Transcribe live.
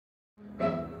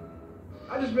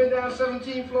I just been down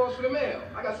 17 floors for the mail.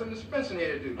 I got some dispensing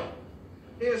here to do.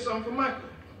 Here's something for Michael.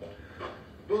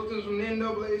 Bulletins from the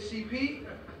NAACP,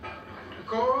 the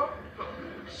Corps,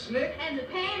 SNCC. And the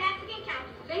Pan-African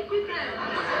Council. Thank you, sir.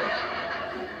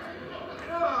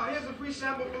 Ah, here's a free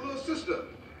sample for little sister.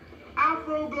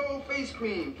 Afro Glow face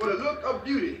cream for the look of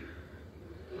beauty.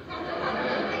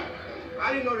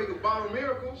 I didn't know they could bottle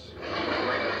miracles.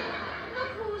 Look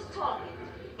who's talking.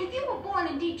 If you were born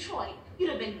in Detroit, you'd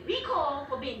have been recalled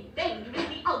for being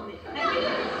dangerously ugly.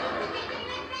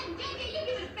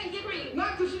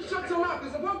 Not till she shuts her mouth,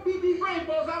 because if one PP brain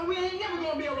falls out, we ain't never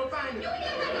gonna be able to find it.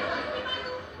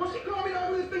 Well, she called me the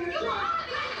ugliest thing in the class.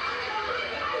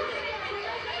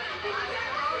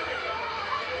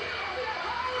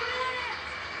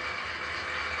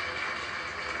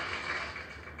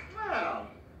 Well,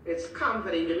 it's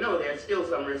comforting to know there's still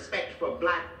some respect for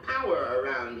black power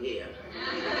around here.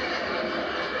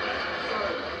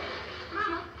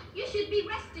 Mama, you should be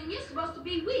resting. You're supposed to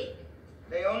be weak.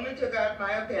 They only took out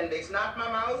my appendix, not my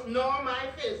mouth nor my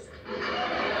fist. What's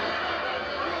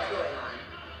going on?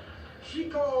 She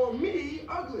called me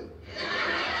ugly.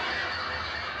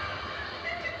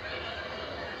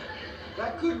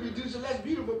 That could reduce a less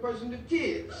beautiful person to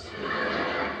tears.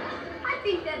 I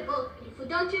think they're both beautiful,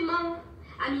 don't you, Mama?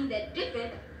 I mean, they're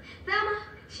different. Thelma,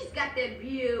 she's got that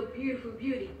real beautiful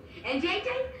beauty. And JJ,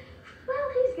 well,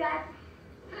 he's got...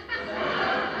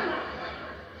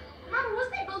 Mama, was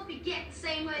they both beget the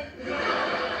same way? Michael,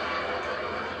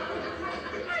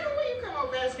 will you come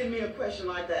over asking me a question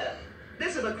like that?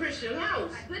 This is a Christian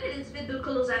house. I put it as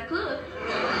biblical as I could.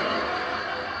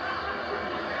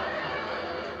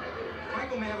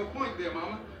 Michael may have a point there,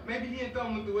 Mama. Maybe he and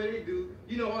Thelma look the way they do.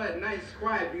 You know, all that nice,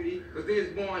 quiet beauty, because they was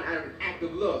born out of an act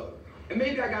of love. And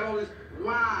maybe I got all this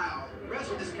wild,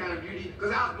 restless kind of beauty,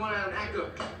 because I was born out of an act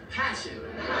of passion.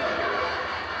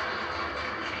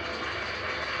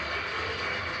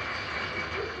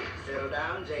 Settle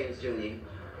down, James Jr.,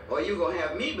 or you gonna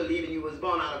have me believing you was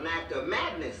born out of an act of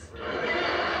madness.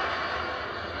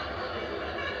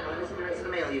 What's the rest of the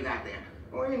mail you got there?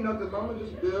 Oh, ain't nothing, Mama.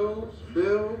 Just bills,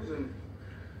 and...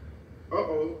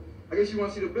 Uh-oh. I guess you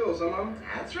want to see the bills, huh, Mama?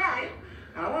 That's right.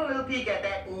 I want a little peek at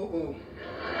that ooh-ooh.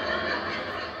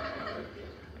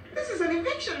 This is an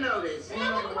eviction notice. What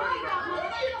are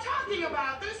you talking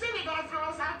about? They say they're gonna throw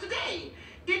us out today.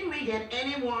 Didn't we get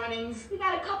any warnings? We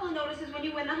got a couple of notices when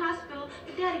you were in the hospital,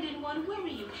 but Daddy didn't want to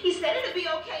worry you. He said it'd be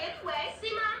okay anyway. See,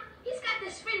 Mom? He's got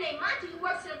this friend named Monty who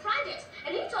works in the projects,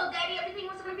 and he told Daddy everything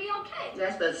was going to be okay.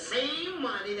 That's the same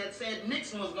Monty that said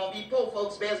Nixon was going to be poor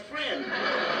folks' best friend.